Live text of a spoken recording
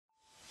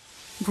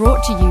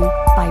Brought to you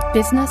by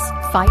Business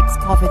Fights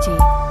Poverty.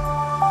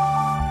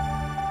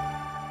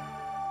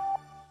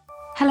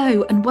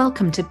 Hello and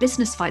welcome to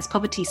Business Fights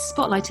Poverty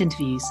Spotlight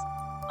Interviews.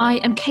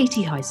 I am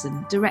Katie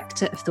Hyson,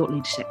 Director of Thought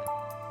Leadership.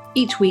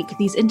 Each week,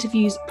 these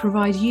interviews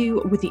provide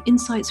you with the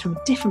insights from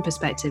a different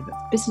perspective of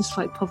the Business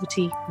Fight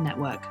Poverty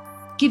Network,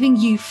 giving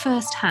you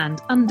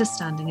first-hand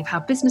understanding of how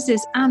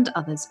businesses and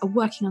others are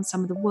working on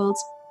some of the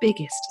world's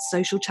biggest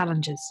social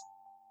challenges.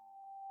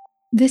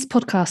 This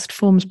podcast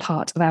forms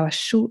part of our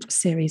short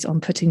series on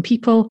putting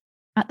people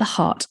at the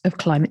heart of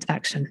climate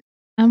action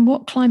and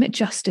what climate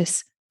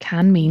justice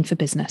can mean for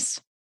business.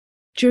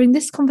 During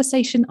this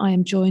conversation, I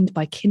am joined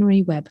by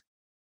Kinnery Webb.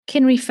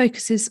 Kinnery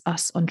focuses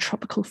us on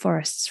tropical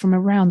forests from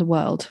around the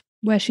world,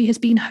 where she has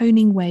been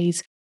honing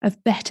ways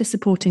of better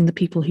supporting the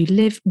people who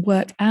live,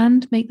 work,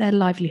 and make their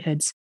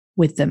livelihoods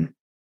with them.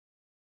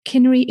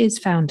 Kinnery is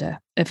founder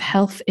of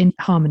Health in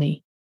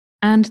Harmony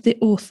and the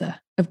author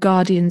of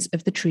Guardians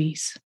of the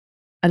Trees,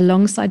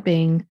 alongside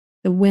being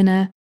the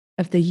winner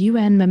of the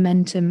UN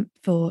Momentum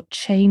for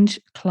Change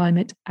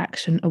Climate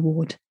Action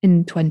Award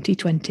in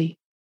 2020.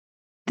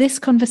 This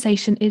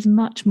conversation is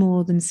much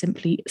more than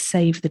simply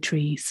save the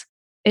trees.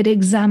 It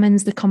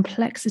examines the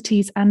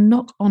complexities and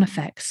knock-on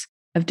effects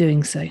of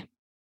doing so,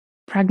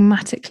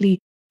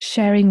 pragmatically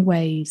sharing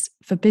ways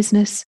for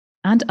business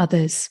and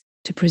others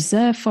to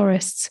preserve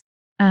forests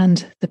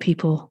and the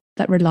people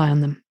that rely on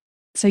them.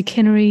 So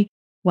Kinnery,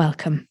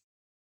 welcome.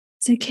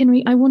 So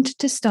Kinnery, I wanted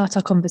to start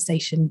our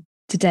conversation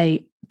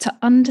today to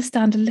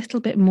understand a little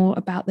bit more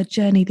about the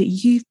journey that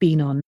you've been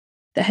on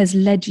that has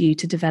led you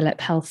to develop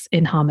Health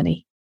in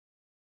Harmony.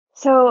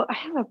 So I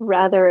have a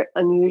rather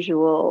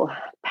unusual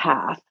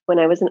path. When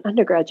I was an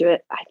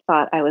undergraduate, I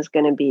thought I was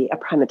going to be a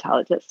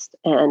primatologist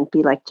and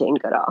be like Jane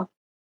Goodall.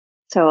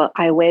 So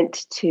I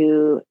went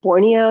to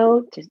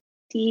Borneo, to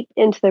deep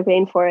into the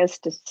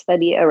rainforest to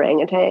study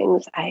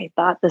orangutans. I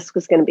thought this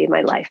was going to be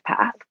my life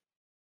path.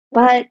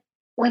 But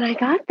when I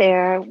got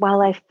there,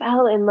 while I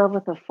fell in love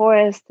with the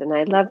forest and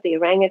I loved the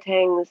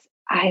orangutans,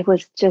 I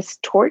was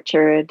just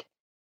tortured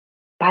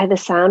by the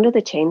sound of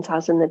the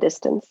chainsaws in the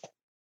distance.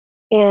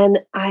 And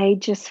I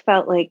just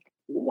felt like,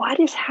 what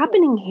is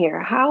happening here?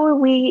 How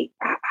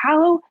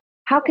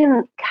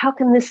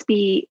can this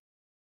be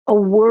a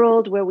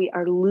world where we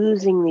are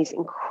losing these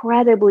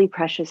incredibly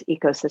precious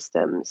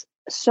ecosystems,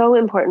 so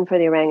important for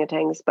the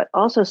orangutans, but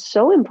also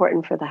so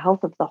important for the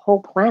health of the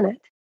whole planet?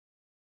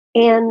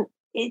 And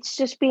it's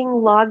just being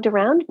logged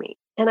around me.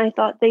 And I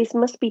thought these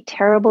must be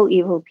terrible,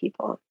 evil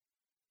people.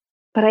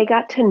 But I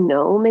got to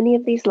know many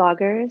of these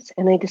loggers,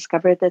 and I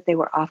discovered that they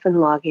were often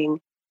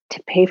logging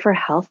to pay for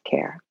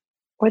healthcare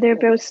or their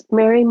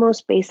very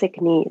most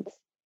basic needs.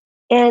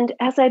 And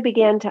as I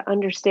began to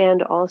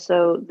understand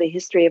also the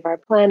history of our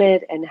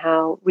planet and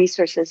how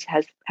resources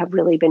have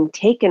really been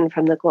taken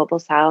from the global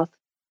south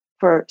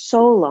for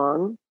so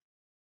long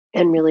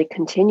and really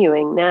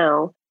continuing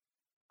now,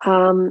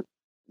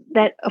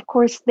 that of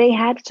course they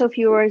had so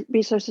few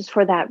resources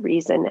for that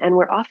reason and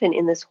were often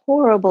in this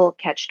horrible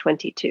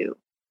catch-22.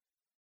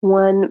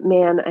 One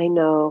man I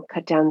know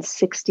cut down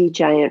 60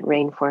 giant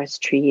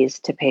rainforest trees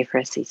to pay for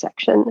a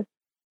C-section.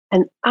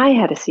 And I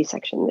had a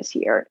C-section this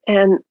year.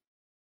 And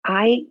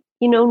I,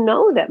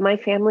 know that my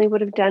family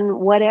would have done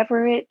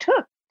whatever it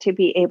took to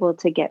be able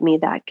to get me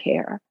that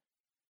care.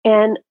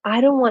 And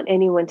I don't want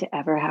anyone to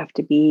ever have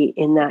to be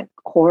in that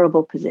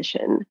horrible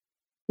position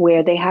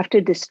where they have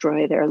to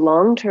destroy their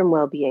long-term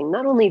well-being,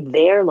 not only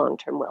their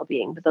long-term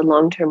well-being, but the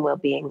long-term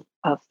well-being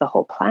of the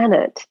whole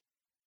planet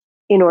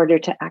in order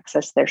to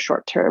access their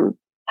short-term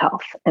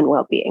health and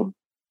well-being.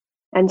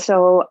 And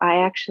so I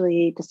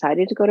actually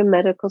decided to go to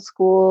medical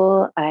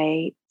school.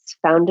 I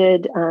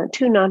founded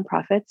two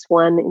nonprofits,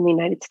 one in the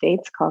United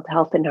States called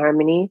Health in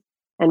Harmony,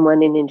 and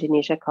one in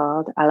Indonesia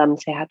called Alam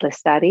Sehat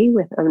Lestari,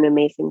 with an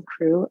amazing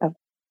crew of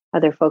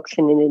other folks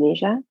in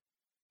Indonesia.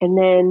 And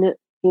then,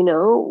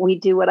 we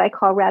do what I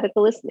call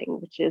radical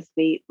listening, which is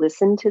we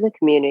listen to the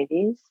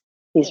communities,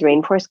 these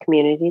rainforest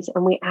communities,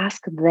 and we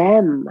ask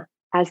them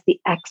as the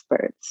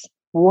experts,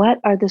 what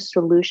are the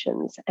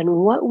solutions and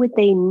what would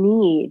they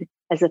need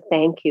as a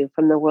thank you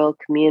from the world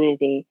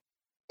community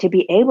to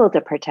be able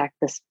to protect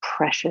this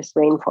precious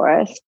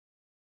rainforest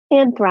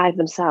and thrive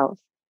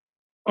themselves.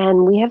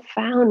 And we have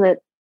found that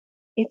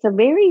it's a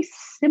very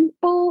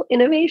simple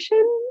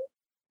innovation.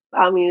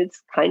 I mean,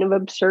 it's kind of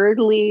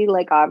absurdly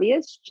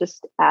obvious.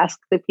 Just ask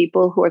the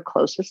people who are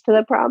closest to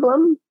the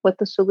problem what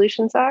the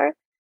solutions are,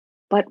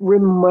 but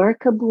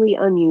remarkably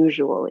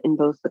unusual in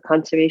both the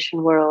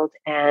conservation world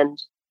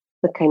and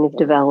the kind of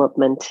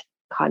development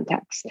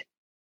context,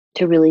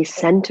 to really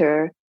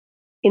center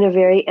in a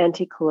very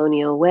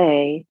anti-colonial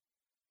way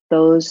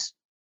those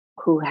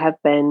who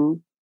have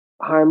been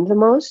harmed the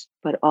most,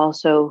 but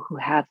also who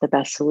have the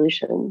best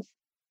solutions.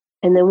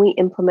 And then we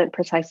implement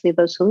precisely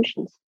those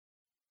solutions.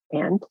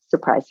 And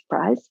surprise,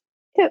 surprise,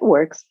 it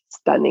works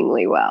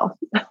stunningly well.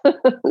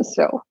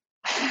 So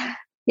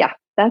yeah,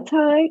 that's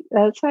how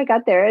I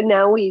got there. And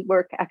now we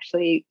work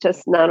actually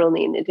just not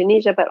only in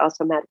Indonesia, but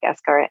also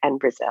Madagascar and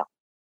Brazil.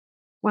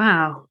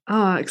 Wow.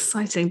 Oh,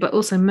 exciting, but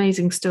also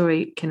amazing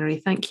story,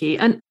 Kinnari. Thank you.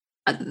 And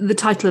the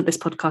title of this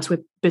podcast,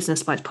 we're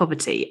Business Fights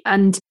Poverty.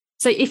 And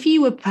so if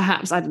you were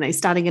perhaps, I don't know,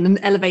 standing in an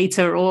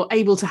elevator or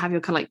able to have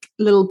your kind of like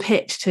little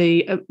pitch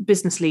to a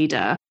business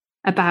leader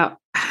about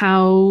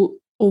how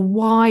or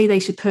why they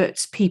should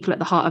put people at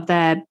the heart of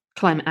their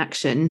climate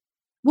action,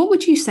 what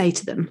would you say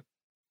to them?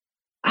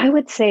 I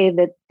would say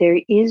that there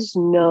is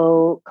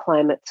no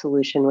climate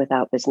solution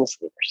without business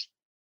leaders.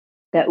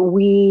 That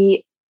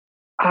we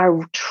are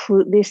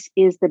true. This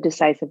is the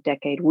decisive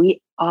decade.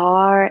 We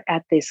are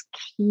at this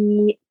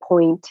key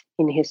point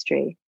in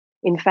history.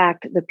 In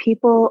fact, the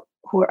people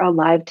who are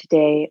alive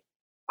today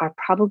are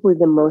probably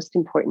the most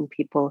important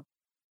people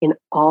in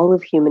all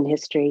of human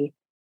history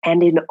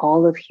and in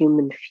all of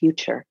human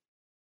future,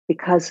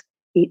 because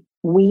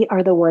we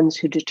are the ones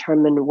who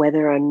determine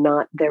whether or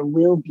not there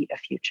will be a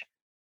future.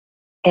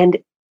 And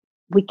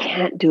we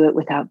can't do it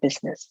without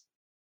business.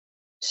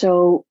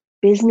 So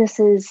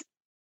businesses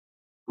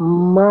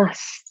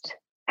must,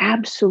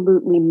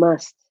 absolutely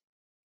must,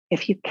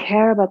 if you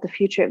care about the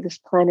future of this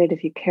planet,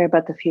 if you care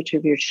about the future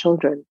of your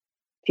children,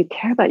 if you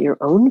care about your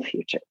own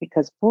future,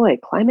 because boy,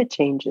 climate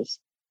change is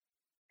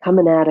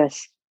coming at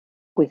us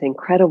with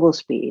incredible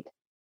speed,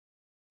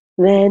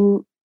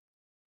 then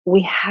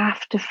we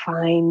have to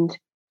find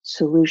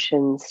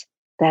solutions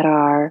that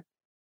are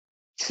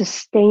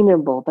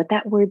sustainable. But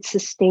that word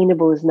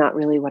sustainable is not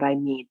really what I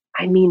mean.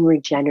 I mean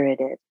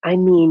regenerative. I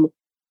mean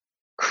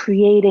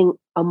creating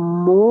a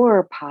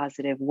more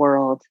positive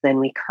world than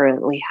we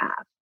currently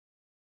have,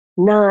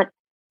 not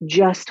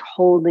just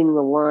holding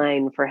the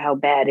line for how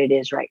bad it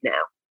is right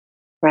now,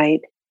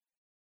 right?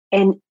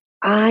 And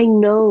I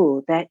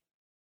know that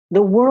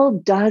the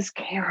world does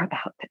care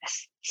about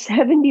this.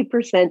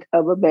 70%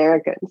 of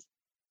Americans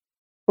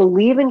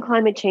believe in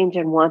climate change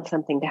and want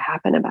something to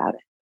happen about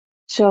it.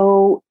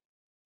 So,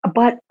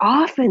 but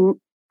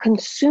often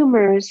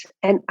consumers,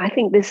 and I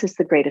think this is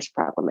the greatest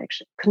problem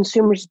actually,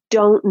 consumers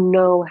don't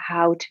know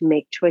how to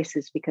make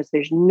choices because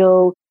there's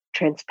no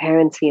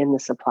transparency in the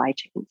supply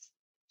chains.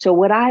 So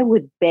what I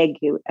would beg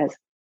you as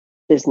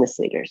business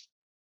leaders,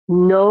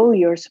 know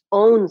your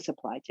own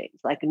supply chains,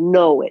 like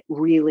know it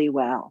really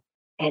well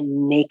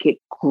and make it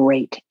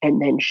great,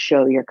 and then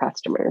show your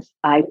customers.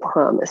 I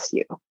promise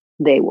you,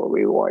 they will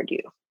reward you.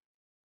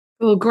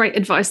 Well, great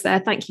advice there.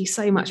 Thank you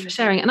so much for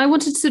sharing. And I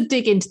wanted to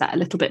dig into that a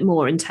little bit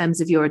more in terms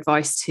of your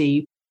advice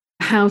to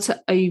how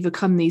to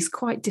overcome these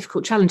quite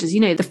difficult challenges. You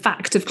know, the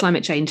fact of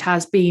climate change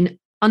has been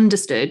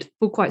understood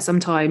for quite some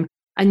time,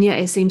 and yet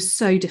it seems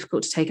so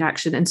difficult to take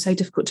action and so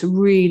difficult to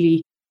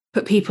really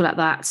put people at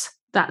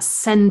that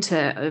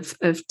center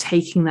of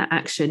taking that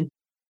action.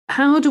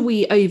 How do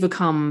we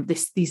overcome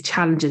these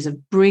challenges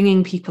of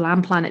bringing people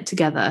and planet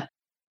together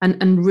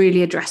and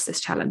really address this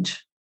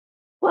challenge?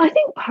 Well, I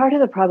think part of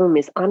the problem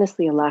is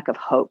honestly a lack of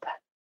hope,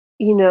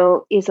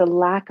 is a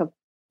lack of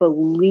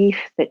belief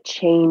that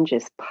change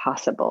is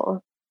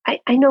possible.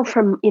 I know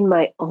from in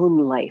my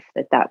own life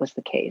that was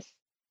the case.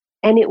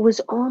 And it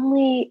was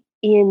only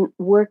in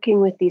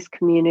working with these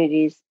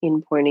communities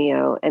in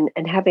Borneo and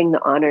having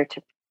the honor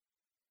to,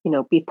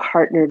 be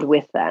partnered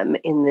with them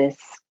in this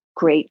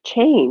great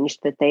change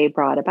that they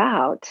brought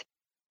about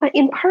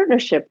in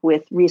partnership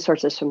with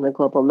resources from the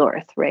global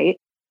north, right?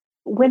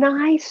 When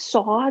I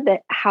saw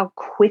that how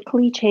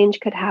quickly change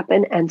could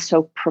happen and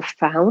so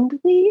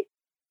profoundly,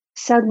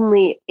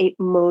 suddenly it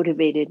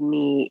motivated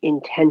me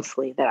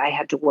intensely that I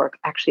had to work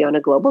actually on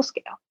a global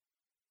scale.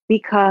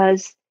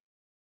 Because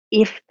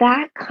if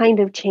that kind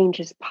of change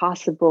is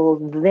possible,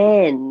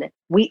 then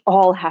we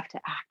all have to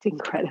act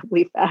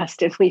incredibly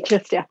fast and we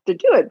just have to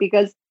do it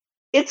because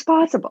it's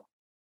possible,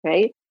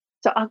 right?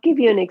 So I'll give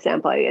you an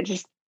example. I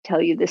just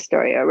tell you this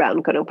story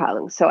around Gunung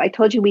Palung. So I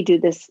told you we do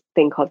this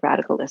thing called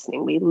radical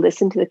listening. We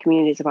listen to the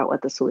communities about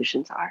what the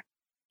solutions are.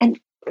 And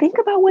think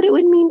about what it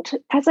would mean to,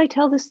 as I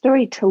tell this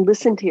story, to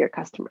listen to your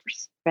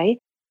customers, right?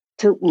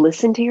 To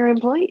listen to your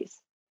employees.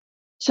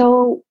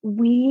 So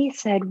we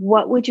said,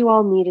 what would you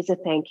all need as a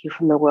thank you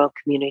from the world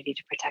community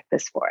to protect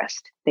this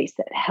forest? They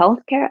said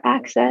healthcare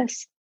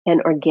access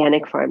and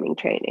organic farming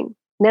training.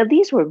 Now,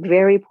 these were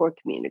very poor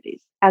communities.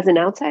 As an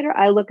outsider,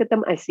 I look at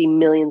them, I see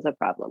millions of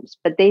problems.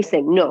 But they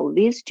say, no,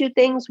 these two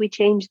things, we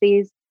change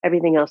these,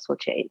 everything else will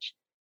change.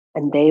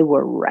 And they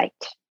were right.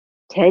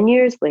 10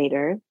 years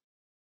later,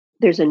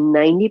 there's a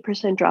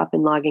 90% drop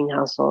in logging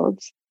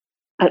households,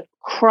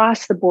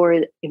 across the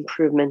board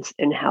improvements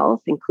in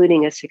health,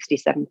 including a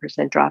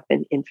 67% drop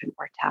in infant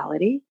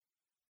mortality.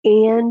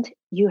 And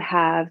you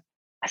have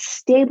a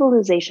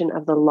stabilization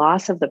of the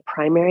loss of the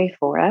primary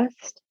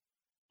forest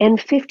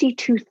and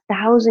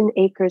 52,000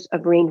 acres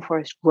of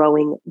rainforest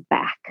growing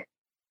back.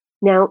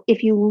 Now,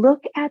 if you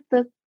look at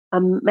the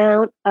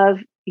amount of,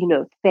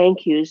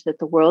 thank yous that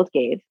the world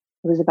gave,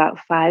 it was about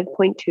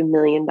 $5.2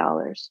 million.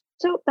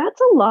 So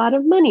that's a lot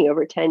of money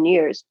over 10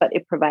 years, but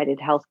it provided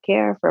health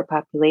care for a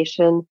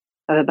population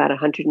of about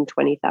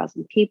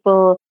 120,000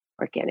 people,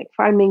 organic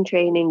farming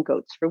training,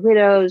 goats for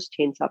widows,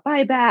 chainsaw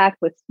buyback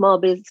with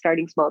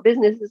starting small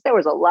businesses. There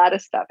was a lot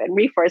of stuff and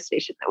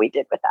reforestation that we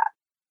did with that.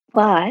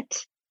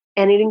 But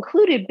And it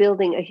included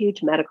building a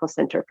huge medical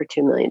center for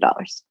 $2 million.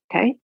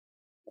 Okay.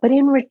 But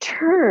in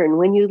return,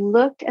 when you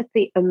looked at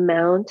the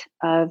amount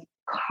of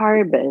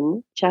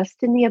carbon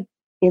just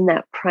in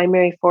that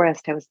primary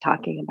forest I was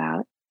talking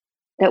about,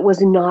 that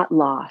was not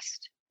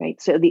lost,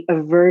 right? So the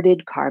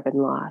averted carbon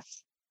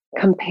loss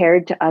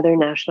compared to other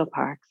national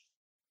parks,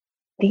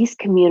 these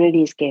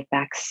communities gave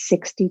back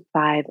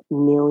 $65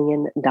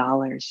 million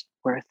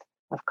worth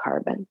of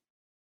carbon.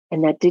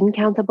 And that didn't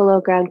count the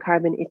below ground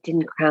carbon. It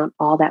didn't count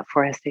all that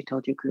forest I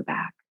told you grew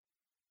back.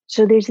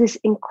 So there's this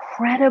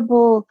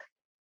incredible,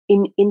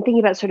 in thinking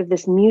about sort of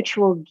this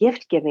mutual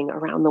gift giving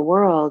around the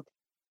world,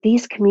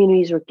 these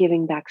communities were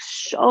giving back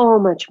so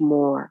much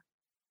more.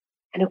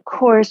 And of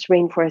course,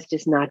 rainforest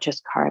is not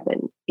just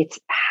carbon. It's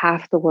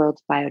half the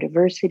world's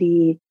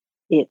biodiversity.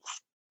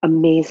 It's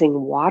amazing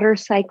water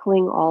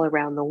cycling all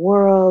around the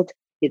world.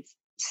 It's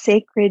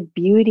sacred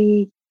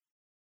beauty.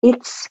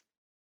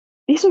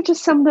 These are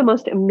just some of the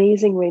most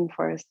amazing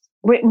rainforests,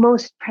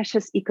 most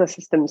precious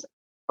ecosystems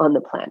on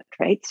the planet,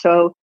 right?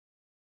 So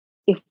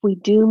if we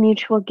do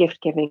mutual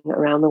gift giving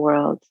around the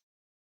world,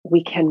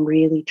 we can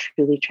really,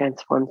 truly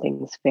transform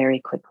things very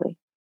quickly.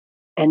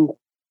 And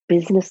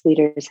business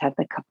leaders have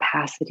the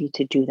capacity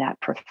to do that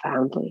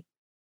profoundly.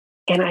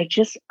 And I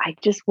just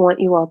want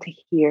you all to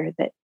hear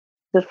that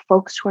the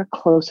folks who are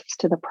closest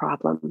to the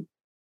problem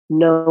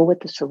know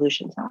what the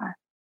solutions are.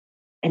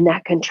 And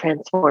that can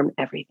transform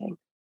everything.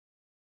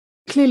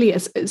 Clearly,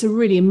 it's a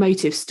really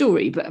emotive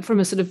story, but from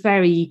a sort of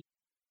very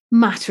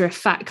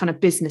matter-of-fact kind of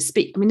business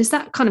speak. I mean, is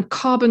that kind of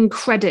carbon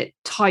credit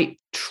type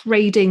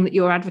trading that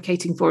you're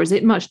advocating for? Is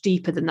it much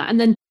deeper than that?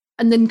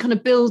 And then kind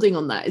of building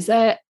on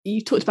that,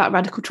 you talked about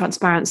radical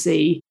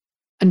transparency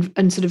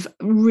and sort of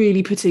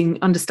really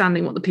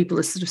understanding what the people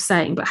are sort of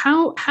saying, but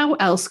how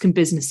else can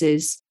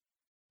businesses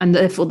and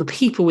therefore the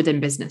people within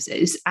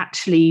businesses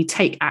actually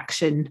take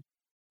action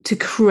to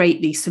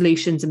create these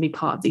solutions and be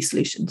part of these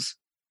solutions?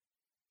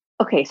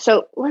 Okay,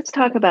 so let's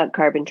talk about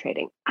carbon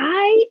trading.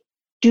 I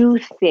do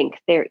think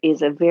there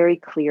is a very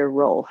clear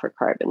role for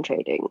carbon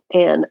trading.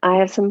 And I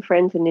have some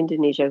friends in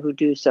Indonesia who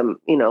do some,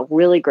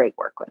 really great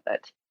work with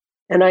it.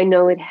 And I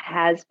know it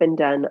has been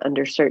done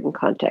under certain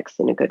contexts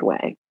in a good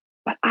way.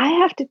 But I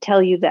have to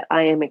tell you that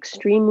I am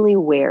extremely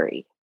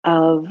wary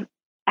of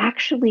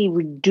actually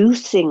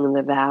reducing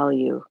the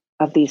value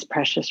of these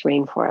precious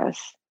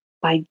rainforests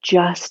by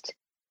just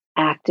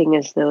acting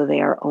as though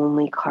they are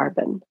only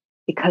carbon,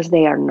 because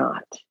they are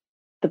not.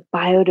 The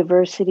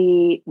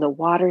biodiversity, the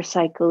water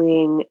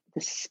cycling,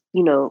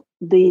 the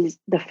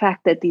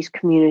fact that these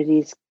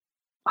communities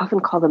often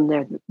call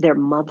them their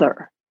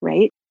mother,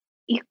 right?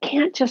 You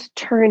can't just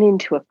turn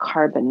into a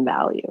carbon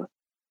value.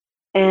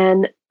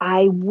 And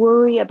I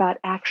worry about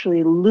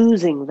actually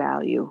losing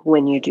value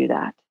when you do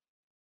that.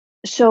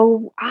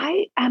 So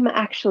I am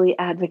actually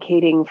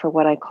advocating for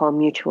what I call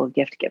mutual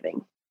gift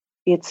giving.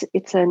 It's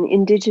an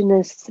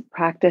indigenous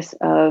practice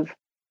of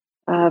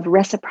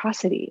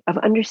reciprocity, of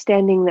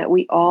understanding that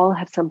we all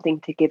have something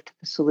to give to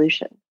the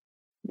solution.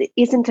 It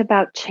isn't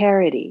about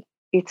charity.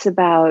 It's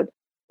about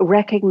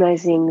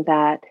recognizing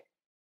that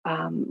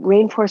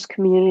rainforest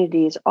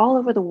communities all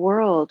over the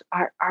world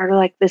are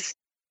like this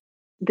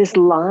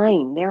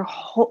line.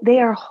 They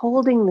are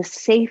holding the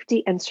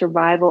safety and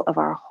survival of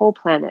our whole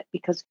planet,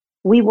 because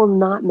we will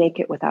not make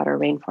it without our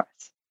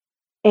rainforests.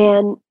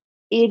 And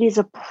it is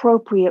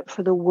appropriate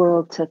for the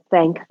world to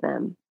thank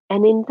them.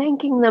 And in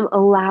thanking them,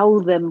 allow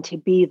them to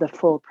be the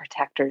full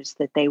protectors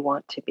that they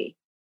want to be.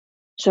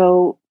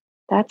 So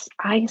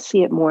I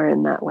see it more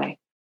in that way.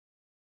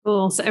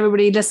 Cool. So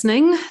everybody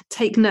listening,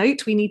 take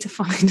note. We need to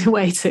find a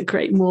way to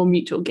create more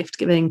mutual gift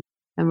giving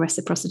and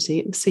reciprocity.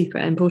 It's super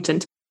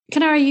important.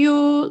 Kanara,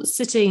 you're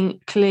sitting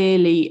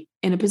clearly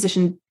in a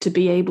position to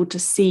be able to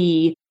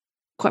see,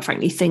 quite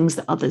frankly, things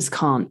that others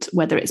can't,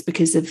 whether it's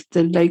because of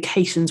the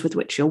locations with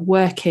which you're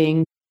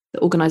working,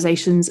 the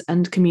organizations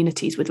and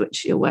communities with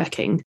which you're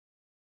working.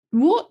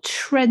 What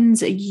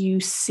trends are you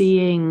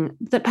seeing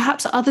that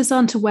perhaps others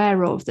aren't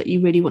aware of that you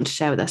really want to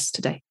share with us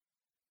today?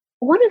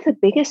 One of the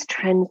biggest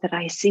trends that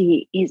I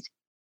see is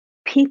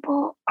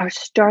people are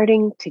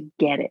starting to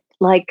get it,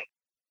 like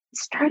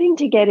starting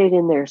to get it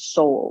in their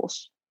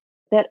souls,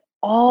 that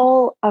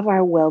all of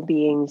our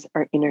well-beings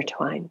are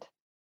intertwined,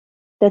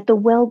 that the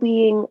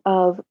well-being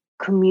of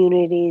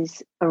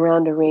communities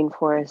around a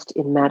rainforest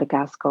in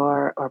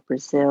Madagascar or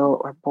Brazil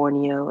or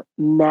Borneo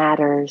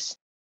matters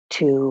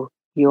to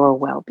your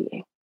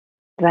well-being.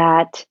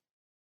 That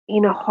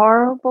in a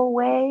horrible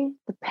way,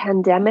 the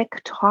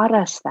pandemic taught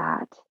us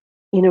that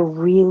in a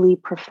really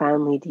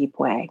profoundly deep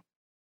way.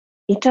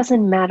 It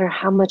doesn't matter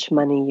how much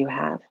money you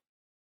have,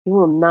 you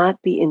will not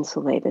be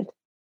insulated.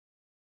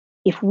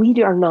 If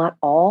we are not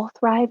all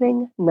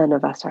thriving, none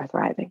of us are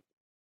thriving.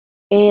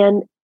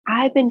 And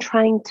I've been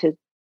trying to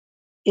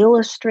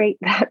illustrate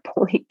that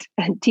point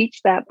and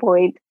teach that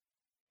point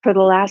for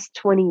the last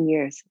 20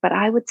 years. But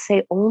I would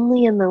say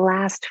only in the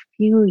last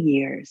few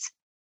years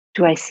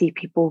do I see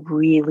people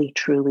really,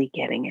 truly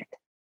getting it.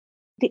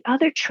 the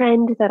other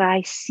trend that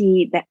I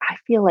see that I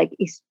feel like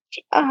is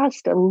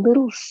just a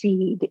little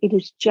seed, it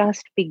is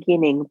just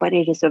beginning, but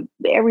it is a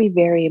very,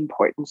 very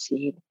important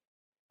seed.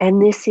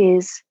 And this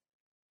is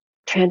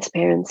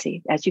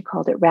transparency, as you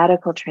called it,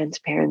 radical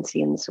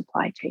transparency in the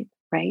supply chain,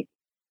 right?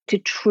 To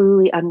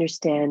truly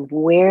understand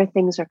where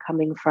things are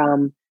coming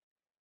from,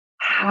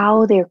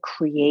 how they're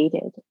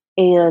created,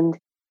 and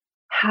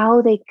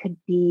how they could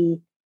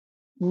be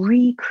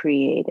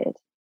recreated,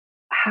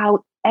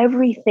 how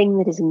everything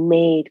that is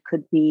made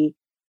could be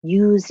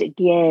used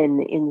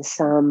again in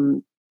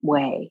some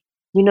way.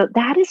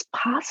 That is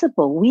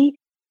possible.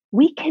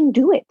 We can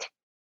do it.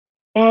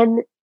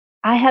 And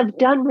I have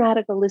done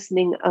radical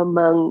listening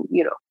among,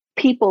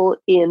 people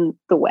in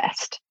the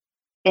West.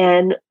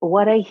 And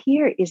what I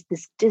hear is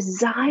this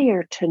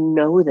desire to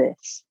know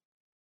this.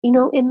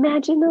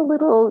 Imagine a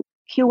little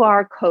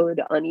QR code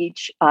on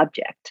each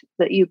object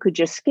that you could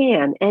just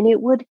scan, and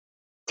it would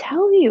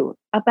tell you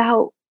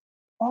about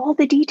all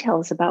the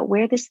details about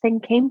where this thing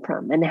came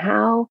from and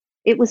how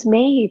it was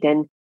made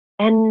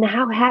and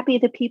how happy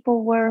the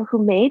people were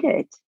who made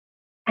it.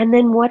 And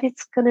then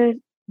what's gonna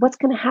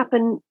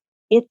happen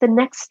at the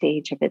next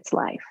stage of its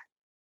life.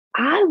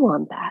 I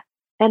want that.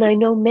 And I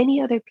know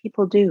many other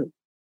people do.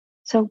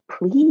 So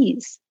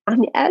please,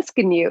 I'm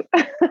asking you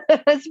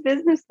as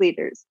business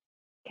leaders,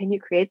 can you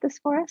create this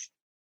for us?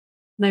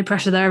 No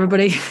pressure there,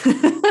 everybody.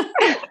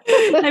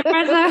 No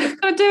pressure.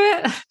 Go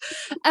do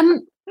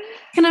it.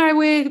 Kanara,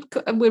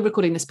 we're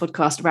recording this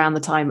podcast around the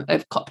time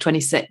of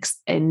COP26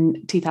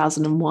 in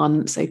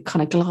 2001. So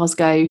kind of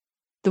Glasgow.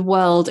 The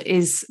world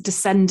is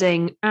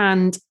descending.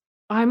 And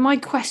my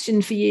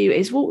question for you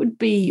is, what would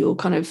be your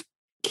kind of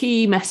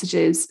key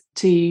messages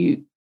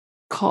to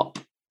COP,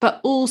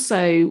 but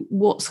also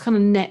what's kind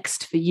of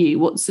next for you?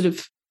 What's sort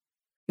of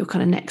your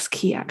kind of next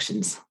key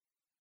actions?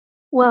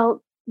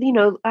 Well,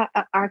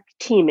 our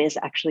team is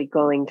actually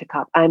going to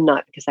COP. I'm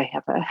not, because I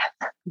have a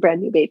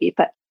brand new baby,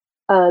 but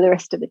the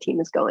rest of the team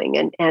is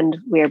going, and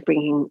we're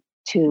bringing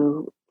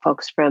two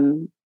folks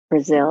from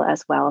Brazil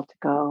as well to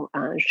go.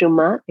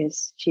 Juma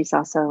she's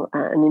also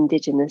an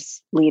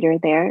indigenous leader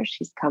there.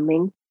 She's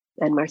coming,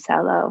 and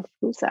Marcelo,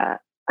 who's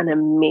an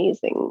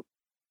amazing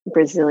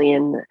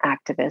Brazilian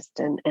activist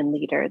and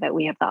leader that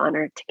we have the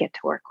honor to get to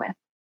work with.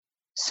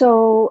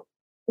 So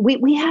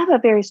we have a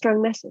very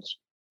strong message.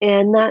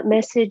 And that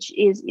message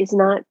is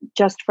not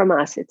just from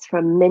us, it's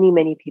from many,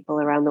 many people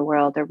around the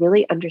world. They're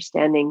really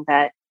understanding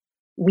that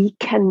we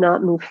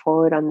cannot move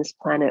forward on this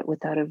planet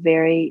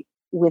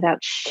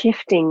without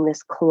shifting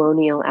this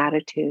colonial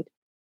attitude.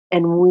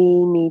 And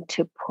we need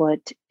to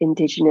put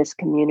indigenous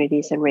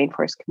communities and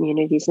rainforest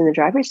communities in the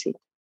driver's seat.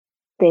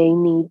 They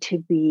need to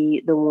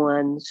be the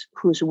ones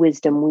whose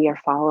wisdom we are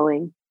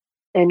following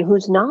and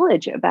whose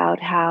knowledge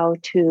about how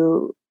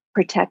to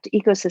protect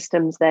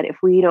ecosystems, that if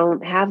we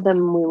don't have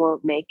them, we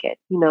won't make it.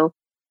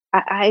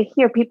 I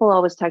hear people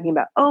always talking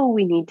about,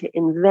 we need to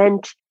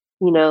invent,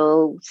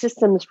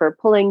 systems for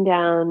pulling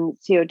down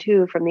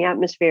CO2 from the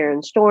atmosphere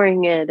and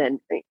storing it. And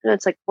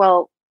it's like,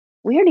 well,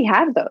 we already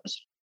have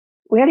those.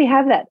 We already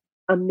have that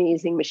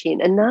amazing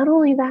machine. And not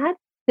only that,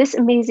 this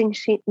amazing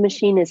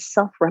machine is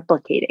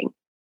self-replicating.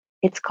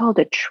 It's called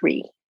a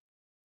tree.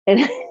 And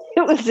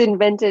it was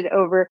invented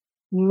over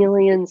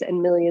millions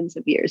and millions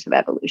of years of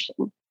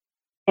evolution.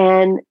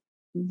 And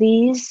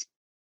we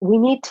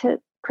need to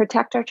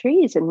protect our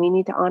trees, and we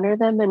need to honor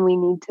them, and we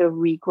need to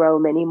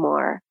regrow many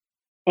more.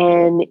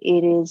 And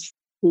it is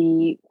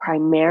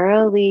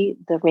primarily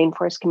the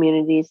rainforest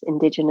communities,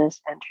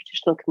 indigenous and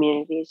traditional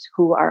communities,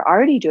 who are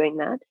already doing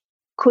that,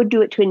 could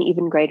do it to an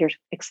even greater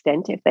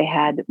extent if they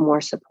had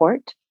more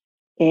support.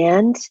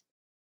 And,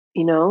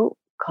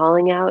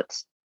 calling out,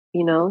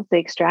 the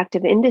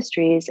extractive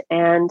industries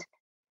and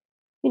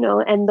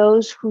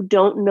those who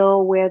don't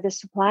know where the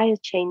supply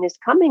chain is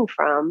coming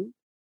from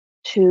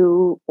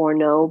or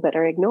know but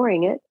are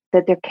ignoring it,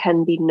 that there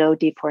can be no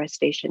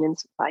deforestation in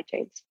supply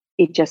chains.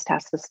 It just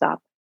has to stop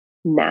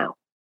now.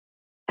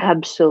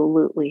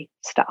 Absolutely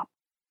stop.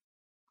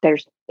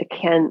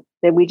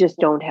 We just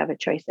don't have a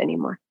choice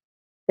anymore.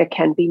 There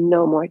can be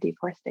no more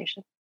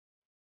deforestation.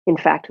 In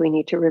fact, we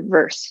need to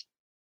reverse.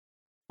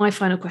 My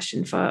final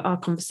question for our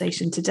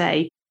conversation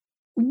today: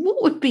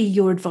 what would be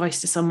your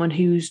advice to someone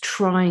who's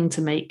trying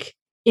to make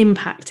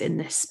impact in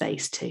this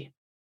space too?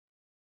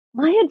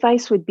 My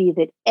advice would be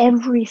that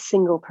every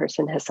single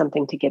person has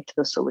something to give to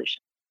the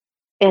solution.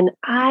 And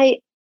I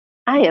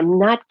am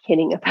not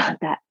kidding about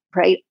that,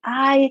 right?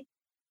 I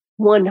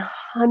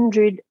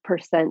 100%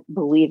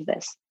 believe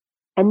this.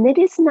 And it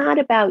is not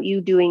about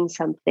you doing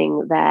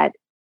something that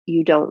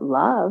you don't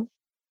love.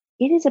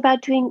 It is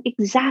about doing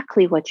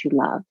exactly what you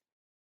love,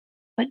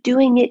 but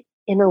doing it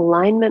in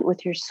alignment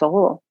with your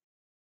soul.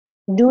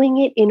 Doing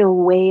it in a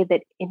way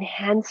that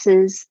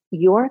enhances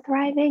your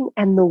thriving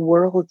and the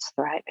world's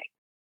thriving.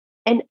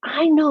 And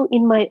I know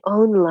in my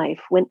own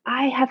life, when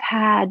I have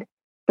had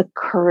the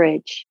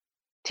courage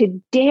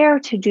to dare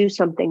to do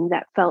something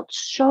that felt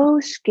so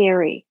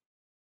scary,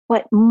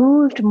 but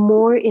moved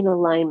more in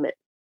alignment,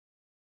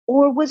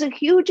 or was a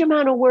huge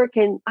amount of work.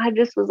 And I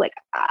just was like,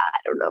 I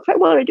don't know if I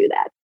want to do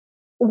that.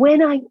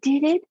 When I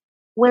did it,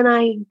 when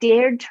I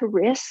dared to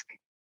risk,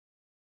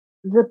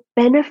 the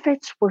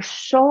benefits were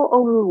so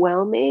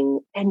overwhelming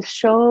and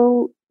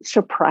so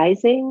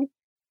surprising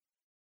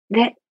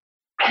that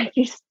I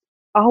just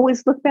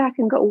always look back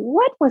and go,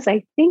 what was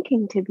I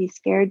thinking to be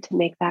scared to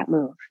make that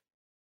move?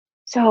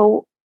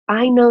 So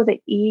I know that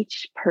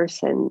each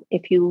person,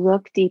 if you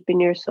look deep in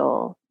your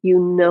soul, you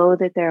know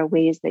that there are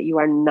ways that you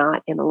are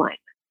not in alignment.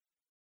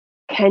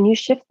 Can you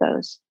shift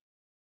those?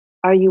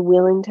 Are you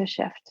willing to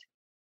shift?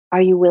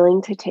 Are you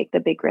willing to take the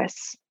big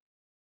risks?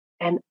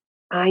 And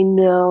I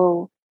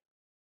know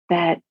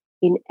that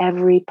in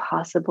every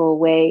possible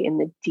way, in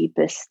the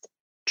deepest,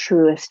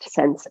 truest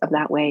sense of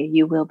that way,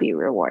 you will be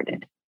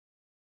rewarded.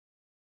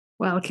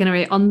 Well,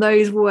 Kinnari, on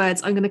those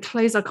words, I'm going to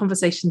close our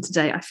conversation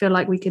today. I feel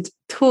like we could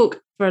talk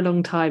for a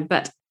long time,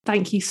 but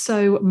thank you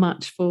so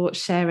much for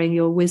sharing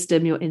your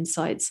wisdom, your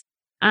insights,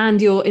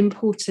 and your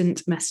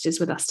important messages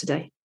with us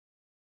today.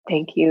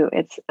 Thank you.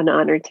 It's an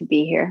honor to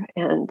be here.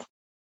 And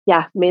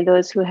yeah, may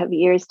those who have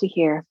ears to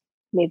hear,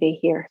 may they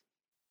hear.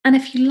 And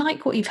if you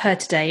like what you've heard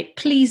today,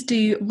 please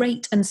do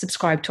rate and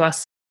subscribe to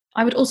us.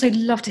 I would also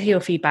love to hear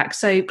your feedback,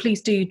 so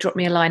please do drop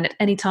me a line at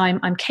any time.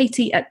 I'm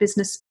Katie at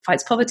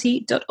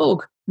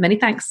businessfightspoverty.org. Many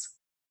thanks.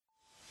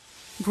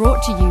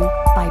 Brought to you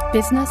by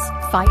Business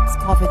Fights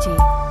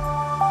Poverty.